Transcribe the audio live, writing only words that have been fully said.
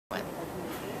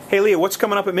Hey Leah, what's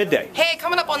coming up at midday? Hey,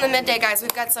 coming up on the midday, guys,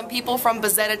 we've got some people from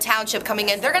Bezetta Township coming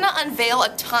in. They're going to unveil a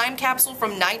time capsule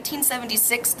from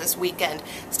 1976 this weekend.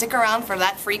 Stick around for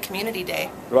that free community day.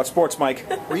 What about sports, Mike?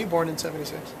 Were you born in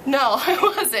 '76? No, I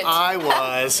wasn't. I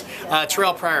was.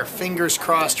 Terrell Pryor, fingers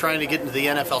crossed, trying to get into the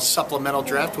NFL supplemental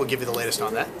draft. We'll give you the latest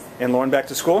on that. And Lauren, back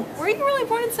to school? Were you really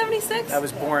born in '76? I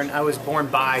was born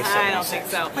by 76. I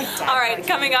don't think so. All right,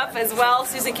 coming up as well,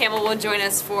 Susan Campbell will join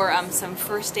us for some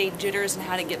first aid jitters and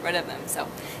how to get rid of them. So,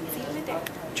 see you midday.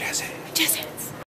 Jazzy. Jazzy.